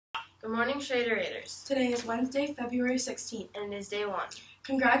morning, Schrader Raiders. Today is Wednesday, February 16th. And it is day one.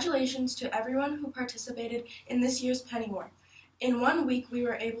 Congratulations to everyone who participated in this year's Penny War. In 1 week, we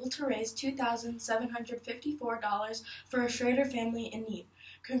were able to raise $2,754 for a Schrader family in need.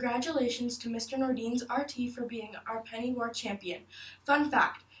 Congratulations to Mr. Nordines RT for being our Penny War champion. Fun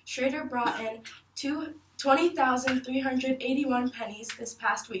fact, Schrader brought in 20,381 pennies this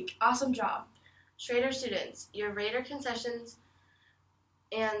past week. Awesome job. Schrader students, your Raider concessions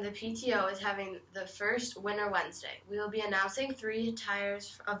and the PTO is having the first Winner Wednesday. We will be announcing 3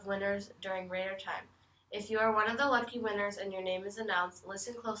 tiers of winners during Raider time. If you are one of the lucky winners and your name is announced,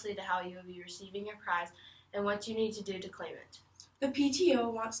 listen closely to how you will be receiving your prize and what you need to do to claim it. The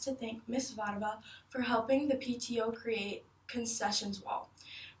PTO wants to thank Ms. Vadaba for helping the PTO create Concessions Wall.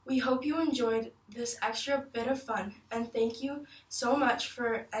 We hope you enjoyed this extra bit of fun, and thank you so much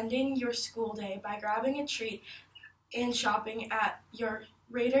for ending your school day by grabbing a treat and shopping at your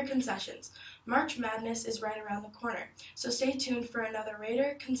Raider concessions. March Madness is right around the corner, so stay tuned for another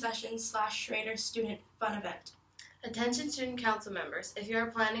Raider Concessions / Schrader student fun event. Attention student council members, if you are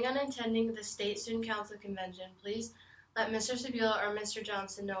planning on attending the State Student Council Convention, please let Mr. Sabula or Mr.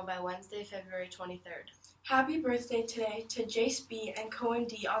 Johnson know by Wednesday, February 23rd. Happy birthday today to Jace B. and Cohen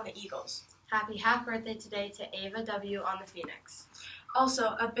D. on the Eagles. Happy half birthday today to Ava W. on the Phoenix.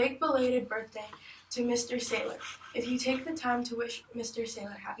 Also, a big belated birthday to Mr. Saylor. If you take the time to wish Mr.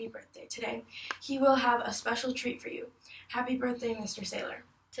 Saylor happy birthday today, he will have a special treat for you. Happy birthday, Mr. Saylor.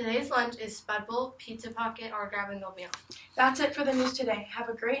 Today's lunch is Spud Bowl, Pizza Pocket, or Grab and Go meal. That's it for the news today. Have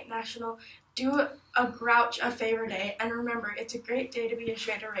a great national, do a grouch a favor day, and remember, it's a great day to be a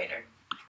Schrader Raider.